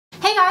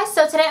guys,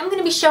 so today I'm going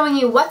to be showing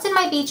you what's in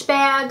my beach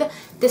bag.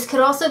 This could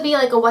also be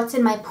like a what's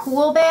in my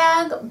pool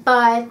bag,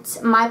 but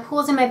my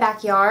pool's in my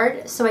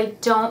backyard, so I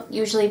don't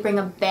usually bring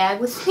a bag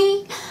with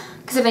me,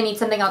 because if I need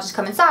something I'll just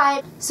come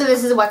inside. So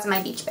this is what's in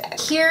my beach bag.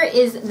 Here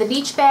is the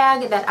beach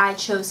bag that I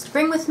chose to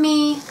bring with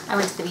me. I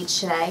went to the beach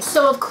today.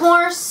 So of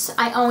course,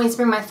 I always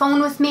bring my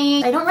phone with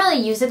me. I don't really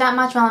use it that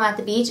much while I'm at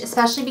the beach,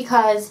 especially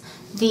because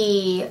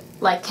the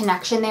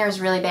connection there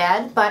is really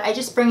bad, but I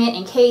just bring it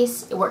in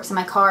case. It works in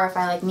my car if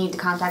I need to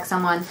contact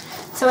someone.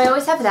 So I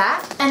always have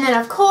that. And then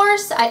of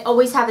course I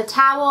always have a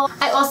towel.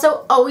 I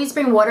also always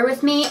bring water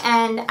with me,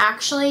 and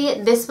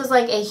actually this was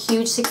like a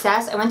huge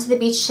success. I went to the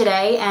beach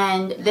today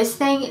and this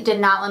thing did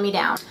not let me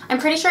down. I'm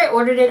pretty sure I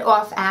ordered it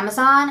off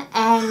Amazon,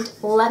 and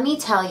let me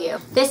tell you,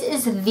 this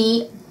is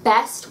the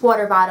best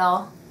water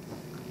bottle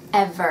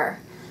ever.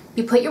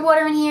 You put your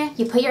water in here,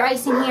 you put your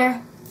ice in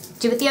here.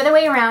 Do it the other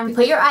way around. You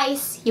put your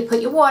ice, you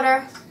put your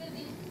water.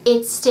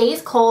 It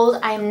stays cold.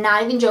 I am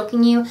not even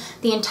joking you.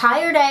 The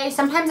entire day,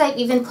 sometimes I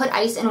even put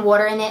ice and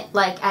water in it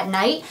at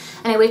night,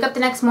 and I wake up the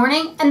next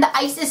morning and the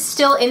ice is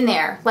still in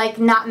there,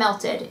 not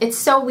melted. It's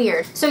so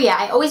weird. So yeah,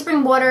 I always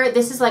bring water.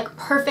 This is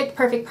perfect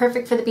for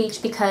the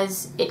beach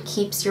because it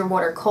keeps your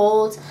water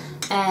cold,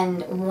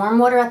 and warm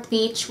water at the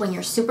beach when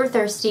you're super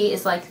thirsty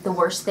is the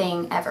worst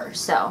thing ever.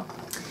 So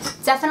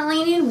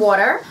definitely need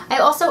water. I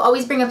also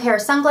always bring a pair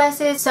of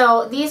sunglasses.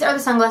 So these are the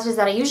sunglasses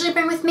that I usually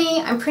bring with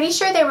me. I'm pretty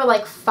sure they were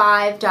 $5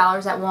 at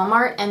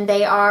Walmart, and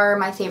they are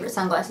my favorite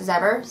sunglasses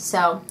ever.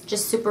 So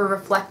just super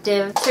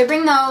reflective. So I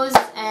bring those,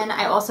 and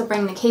I also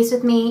bring the case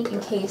with me in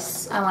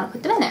case I want to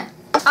put them in there.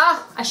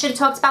 Ah, I should have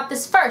talked about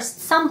this first.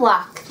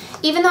 Sunblock.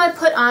 Even though I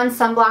put on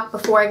sunblock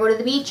before I go to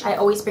the beach, I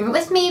always bring it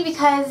with me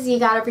because you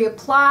gotta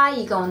reapply.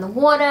 You go in the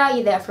water,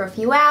 you're there for a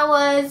few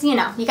hours, you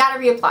gotta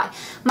reapply.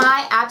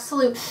 My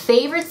absolute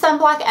favorite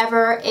sunblock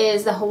ever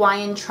is the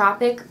Hawaiian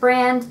Tropic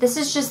brand. This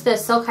is just the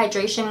Silk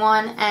Hydration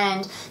one,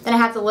 and then I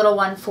have the little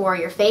one for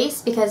your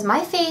face because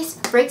my face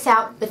breaks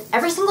out with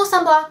every single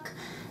sunblock,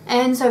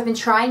 and so I've been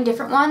trying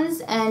different ones,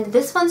 and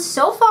this one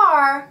so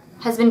far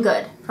has been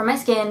good for my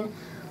skin.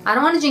 I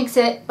don't want to jinx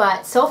it,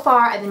 but so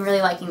far I've been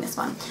really liking this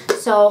one.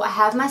 So I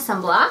have my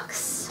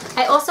sunblocks.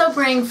 I also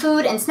bring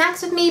food and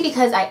snacks with me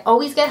because I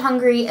always get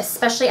hungry,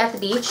 especially at the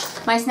beach.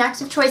 My snacks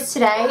of choice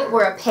today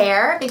were a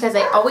pear because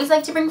I always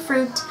like to bring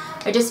fruit.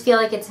 I just feel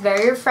like it's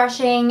very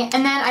refreshing.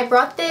 And then I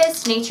brought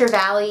this Nature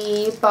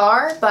Valley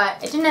bar, but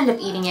I didn't end up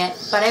eating it,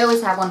 but I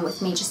always have one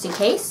with me just in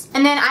case.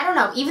 And then, I don't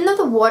know, even though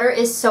the water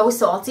is so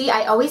salty,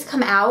 I always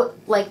come out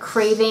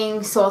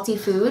craving salty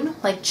food,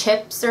 like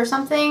chips or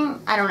something.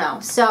 I don't know.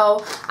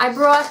 So I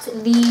brought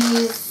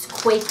these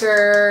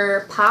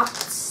Quaker popped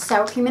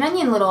sour cream and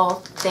onion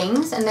little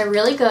things, and they're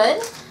really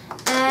good.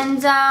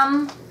 And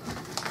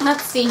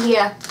let's see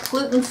here,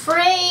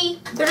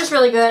 gluten-free. They're just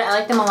really good. I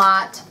like them a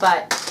lot,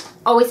 but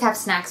always have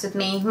snacks with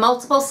me.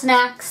 Multiple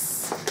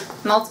snacks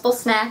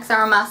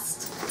are a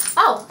must.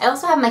 Oh, I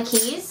also have my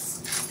keys.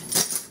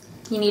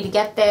 You need to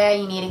get there,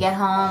 you need to get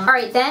home.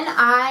 Alright, then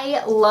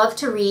I love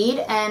to read,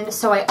 and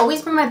so I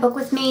always bring my book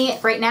with me.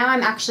 Right now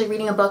I'm actually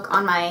reading a book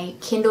on my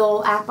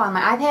Kindle app on my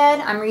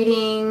iPad. I'm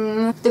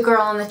reading The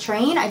Girl on the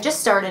Train. I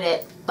just started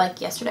it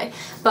yesterday,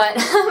 but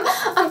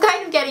I'm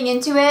kind of getting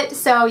into it.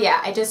 So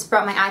yeah, I just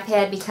brought my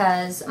iPad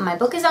because my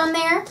book is on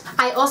there.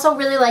 I also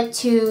really like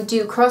to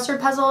do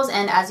crossword puzzles,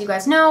 and as you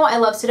guys know, I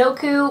love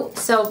Sudoku,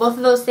 so both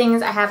of those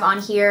things I have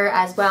on here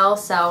as well.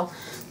 So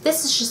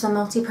this is just a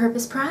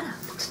multi-purpose product.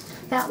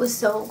 That was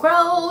so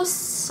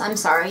gross. I'm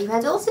sorry you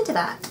had to listen to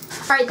that.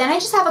 Alright, then I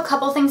just have a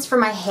couple things for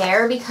my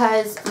hair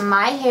because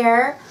my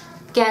hair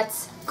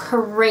gets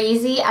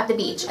crazy at the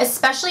beach,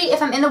 especially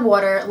if I'm in the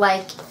water.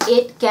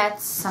 It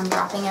gets, I'm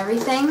dropping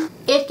everything,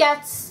 it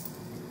gets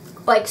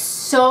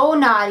so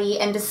knotty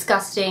and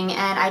disgusting,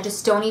 and I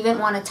just don't even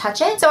want to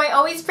touch it. So I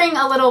always bring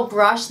a little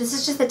brush. This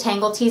is just a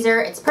Tangle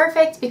Teaser. It's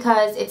perfect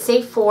because it's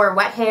safe for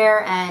wet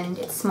hair and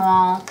it's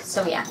small.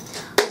 So yeah,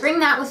 I bring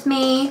that with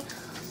me.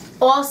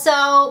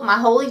 Also, my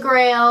holy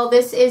grail,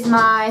 this is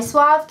my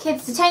Suave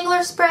Kids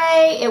Detangler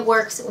Spray. It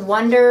works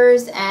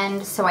wonders,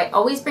 and so I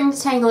always bring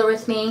detangler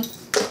with me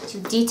to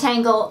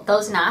detangle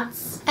those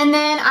knots. And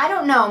then, I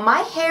don't know, my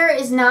hair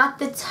is not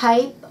the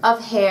type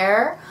of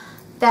hair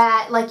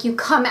that you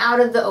come out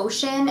of the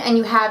ocean and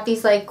you have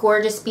these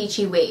gorgeous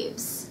beachy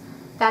waves.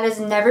 That has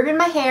never been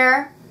my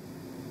hair.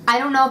 I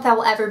don't know if that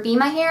will ever be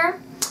my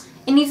hair.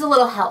 It needs a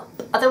little help.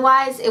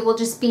 Otherwise, it will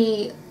just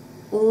be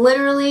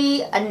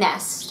literally a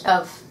nest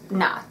of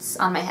knots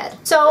on my head.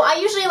 So I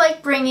usually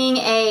like bringing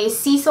a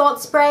sea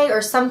salt spray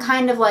or some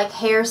kind of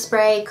hair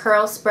spray,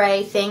 curl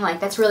spray thing.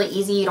 That's really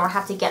easy. You don't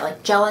have to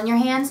get gel in your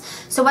hands.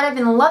 So what I've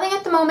been loving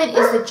at the moment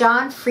is the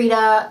John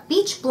Frieda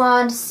Beach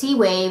Blonde Sea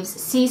Waves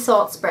Sea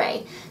Salt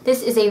Spray.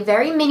 This is a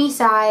very mini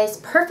size,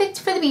 perfect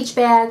for the beach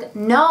bag.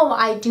 No,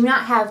 I do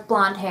not have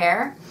blonde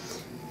hair,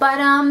 but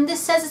this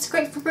says it's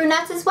great for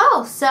brunettes as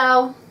well.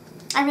 So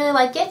I really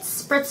like it.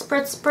 Spritz,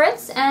 spritz,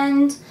 spritz,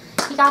 and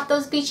you got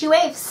those beachy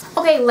waves.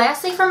 Okay,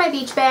 lastly for my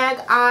beach bag,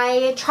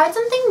 I tried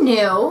something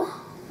new.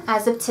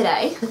 as of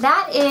today.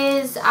 That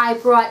is, I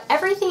brought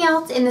everything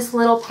else in this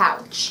little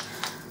pouch.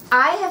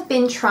 I have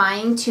been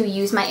trying to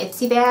use my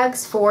Ipsy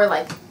bags for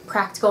like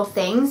practical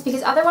things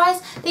because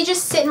otherwise they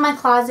just sit in my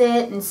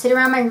closet and sit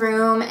around my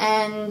room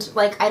and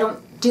like I don't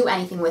do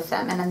anything with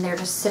them and then they're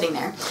just sitting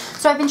there.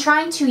 So I've been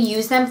trying to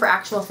use them for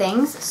actual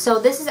things. So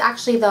this is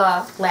actually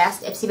the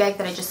last Ipsy bag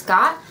that I just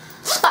got.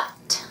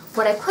 But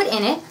what I put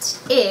in it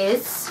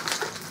is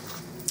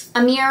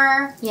a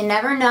mirror. You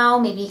never know,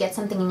 maybe you get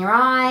something in your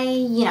eye,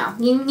 you know,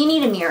 you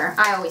need a mirror,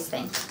 I always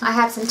think. I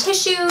have some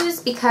tissues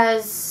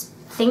because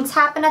things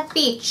happen at the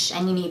beach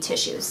and you need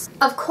tissues.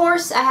 Of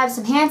course, I have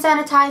some hand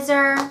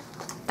sanitizer.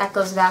 That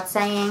goes without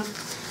saying.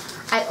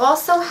 I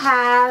also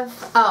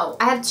have, I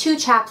have 2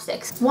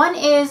 chapsticks. One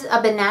is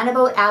a Banana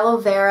Boat Aloe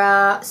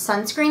Vera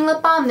Sunscreen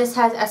Lip Balm. This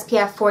has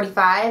SPF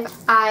 45.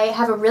 I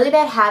have a really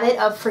bad habit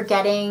of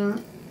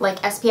forgetting like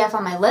SPF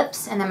on my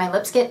lips, and then my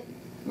lips get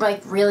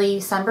like really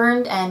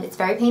sunburned and it's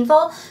very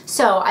painful.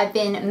 So I've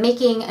been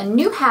making a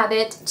new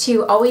habit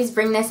to always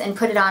bring this and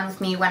put it on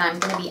with me when I'm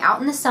going to be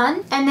out in the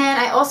sun. And then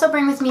I also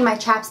bring with me my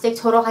chapstick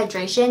Total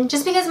Hydration,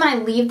 just because when I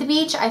leave the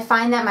beach I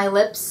find that my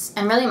lips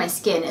and really my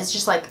skin is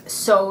just like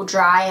so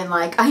dry and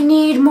like I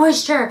need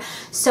moisture.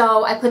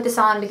 So I put this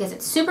on because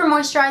it's super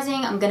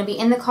moisturizing. I'm going to be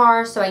in the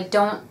car so I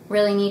don't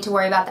really need to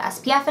worry about the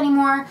SPF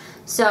anymore.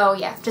 So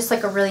yeah, just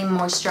like a really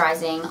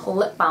moisturizing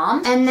lip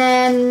balm. And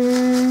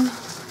then,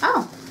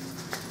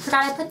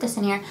 forgot I put this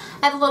in here.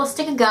 I have a little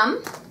stick of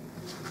gum.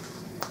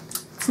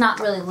 It's not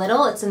really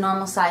little, it's a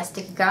normal size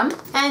stick of gum.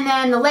 And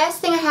then the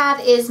last thing I have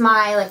is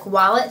my like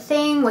wallet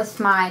thing with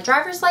my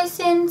driver's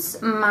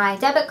license, my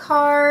debit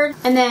card,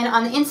 and then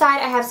on the inside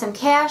I have some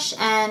cash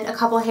and a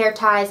couple hair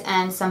ties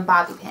and some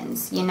bobby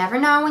pins. You never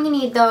know when you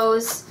need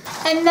those.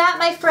 And that,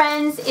 my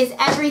friends, is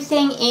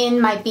everything in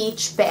my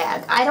beach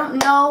bag. I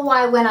don't know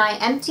why when I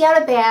empty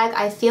out a bag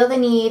I feel the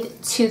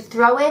need to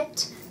throw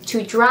it,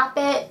 to drop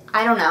it.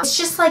 I don't know. It's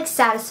just like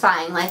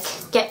satisfying, like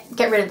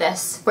get rid of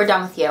this. We're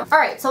done with you.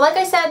 Alright, so like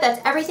I said, that's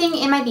everything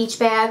in my beach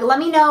bag. Let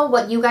me know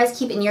what you guys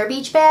keep in your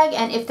beach bag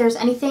and if there's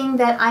anything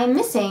that I'm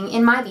missing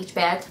in my beach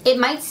bag. It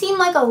might seem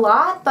like a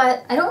lot,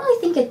 but I don't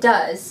really think it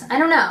does. I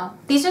don't know.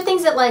 These are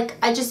things that like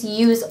I just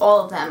use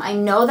all of them. I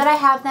know that I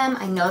have them.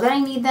 I know that I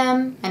need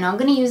them. I know I'm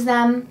gonna use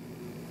them.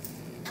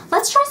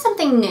 Let's try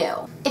something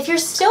new. If you're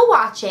still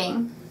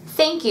watching,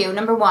 thank you,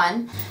 number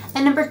 1.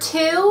 And number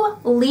 2,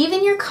 leave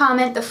in your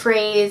comment the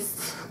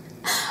phrase,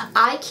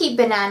 I keep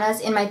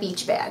bananas in my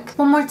beach bag.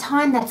 One more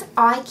time, that's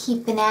I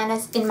keep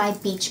bananas in my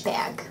beach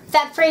bag.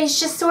 That phrase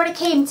just sort of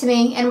came to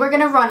me and we're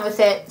gonna run with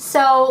it.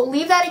 So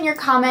leave that in your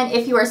comment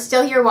if you are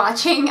still here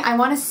watching. I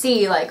wanna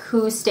see like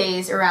who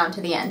stays around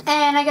to the end.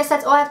 And I guess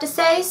that's all I have to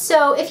say.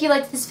 So if you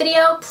liked this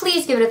video,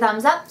 please give it a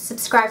thumbs up,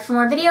 subscribe for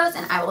more videos,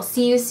 and I will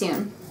see you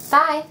soon.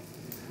 Bye.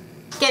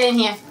 Get in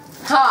here.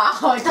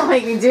 Oh, don't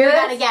make me do You this.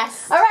 gotta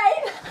guess.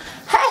 Alright.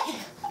 Hey.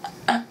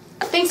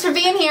 Thanks for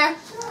being here.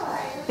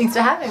 Thanks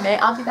for having me.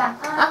 I'll be back.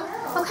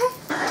 Oh, okay.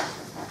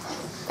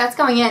 That's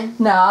going in.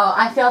 No,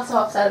 I feel so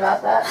upset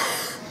about that.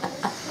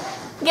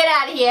 Get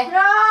out of here.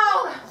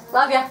 No!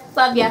 Love ya.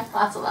 Love ya.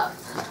 Lots of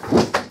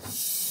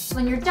love.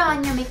 When you're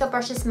done, your makeup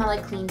brushes smell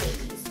like clean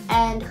babies.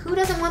 And who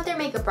doesn't want their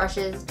makeup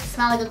brushes to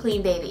smell like a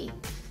clean baby?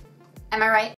 Am I right?